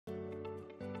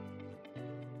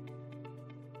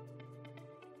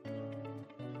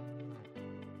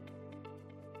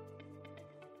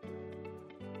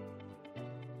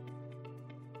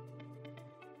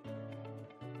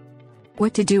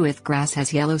What to do if grass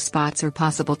has yellow spots or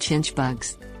possible chinch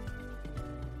bugs?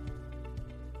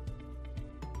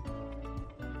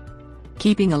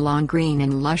 Keeping a lawn green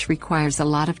and lush requires a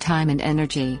lot of time and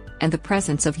energy, and the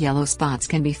presence of yellow spots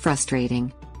can be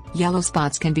frustrating. Yellow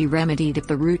spots can be remedied if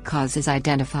the root cause is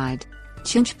identified.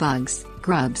 Chinch bugs,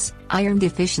 grubs, iron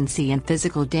deficiency and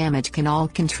physical damage can all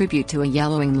contribute to a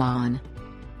yellowing lawn.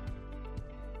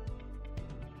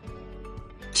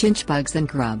 Chinch bugs and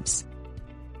grubs.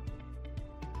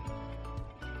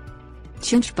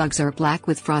 Chinch bugs are black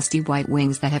with frosty white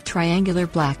wings that have triangular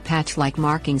black patch-like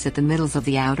markings at the middles of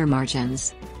the outer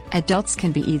margins. Adults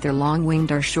can be either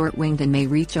long-winged or short-winged and may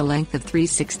reach a length of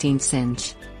 3/16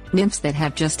 inch. Nymphs that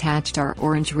have just hatched are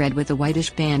orange-red with a whitish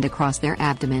band across their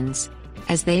abdomens.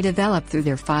 As they develop through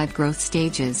their 5 growth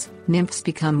stages, nymphs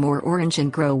become more orange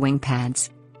and grow wing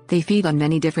pads. They feed on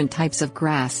many different types of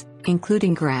grass,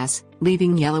 including grass,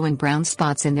 leaving yellow and brown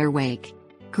spots in their wake.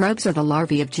 Grubs are the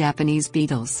larvae of Japanese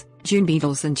beetles, June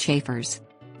beetles and chafers.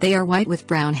 They are white with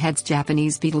brown heads.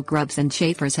 Japanese beetle grubs and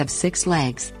chafers have 6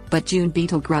 legs, but June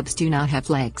beetle grubs do not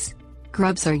have legs.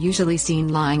 Grubs are usually seen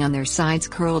lying on their sides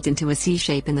curled into a C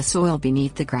shape in the soil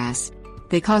beneath the grass.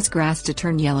 They cause grass to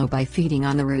turn yellow by feeding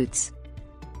on the roots.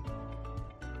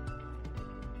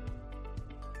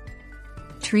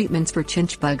 Treatments for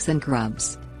chinch bugs and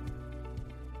grubs.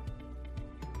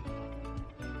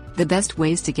 The best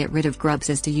ways to get rid of grubs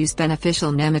is to use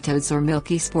beneficial nematodes or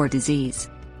milky spore disease.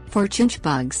 For chinch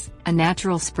bugs, a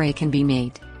natural spray can be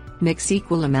made. Mix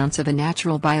equal amounts of a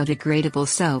natural biodegradable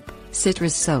soap,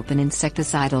 citrus soap and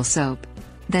insecticidal soap.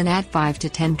 Then add 5 to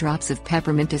 10 drops of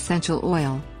peppermint essential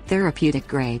oil, therapeutic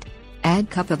grade. Add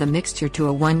cup of the mixture to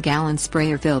a 1-gallon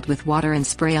sprayer filled with water and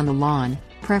spray on the lawn,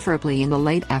 preferably in the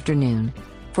late afternoon.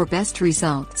 For best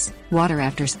results, water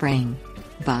after spraying.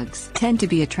 Bugs tend to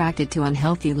be attracted to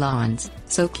unhealthy lawns,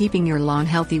 so keeping your lawn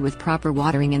healthy with proper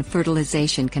watering and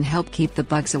fertilization can help keep the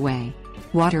bugs away.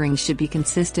 Watering should be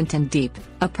consistent and deep,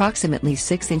 approximately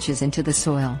 6 inches into the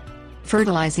soil.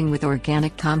 Fertilizing with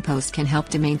organic compost can help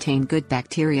to maintain good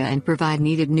bacteria and provide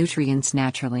needed nutrients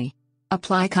naturally.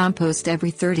 Apply compost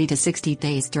every 30 to 60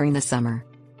 days during the summer.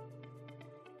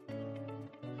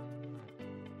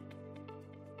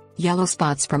 Yellow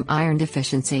spots from iron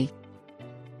deficiency.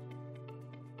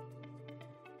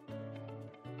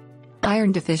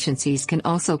 Iron deficiencies can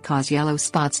also cause yellow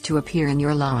spots to appear in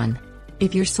your lawn.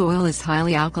 If your soil is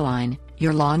highly alkaline,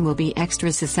 your lawn will be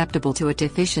extra susceptible to a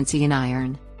deficiency in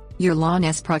iron. Your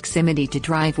lawn's proximity to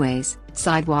driveways,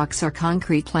 sidewalks or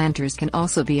concrete planters can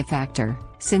also be a factor,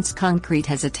 since concrete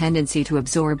has a tendency to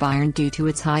absorb iron due to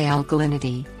its high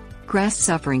alkalinity. Grass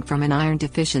suffering from an iron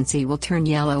deficiency will turn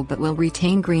yellow but will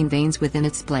retain green veins within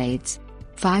its blades.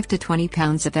 5 to 20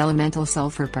 pounds of elemental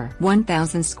sulfur per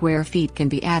 1,000 square feet can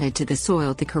be added to the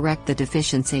soil to correct the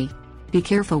deficiency. Be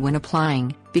careful when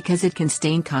applying, because it can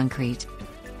stain concrete.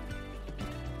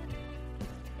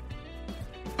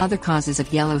 Other causes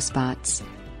of yellow spots.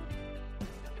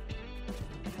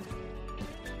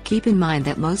 Keep in mind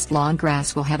that most lawn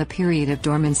grass will have a period of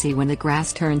dormancy when the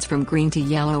grass turns from green to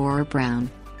yellow or brown.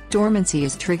 Dormancy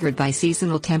is triggered by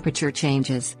seasonal temperature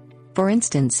changes. For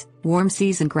instance, warm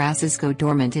season grasses go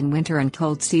dormant in winter and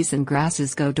cold season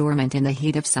grasses go dormant in the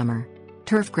heat of summer.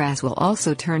 Turf grass will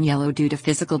also turn yellow due to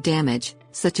physical damage,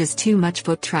 such as too much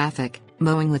foot traffic,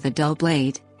 mowing with a dull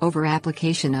blade,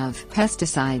 over-application of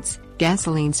pesticides,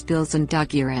 gasoline spills and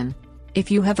dog urine. If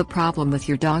you have a problem with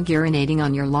your dog urinating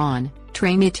on your lawn,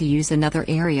 train it to use another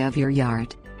area of your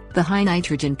yard. The high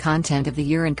nitrogen content of the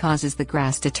urine causes the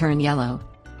grass to turn yellow.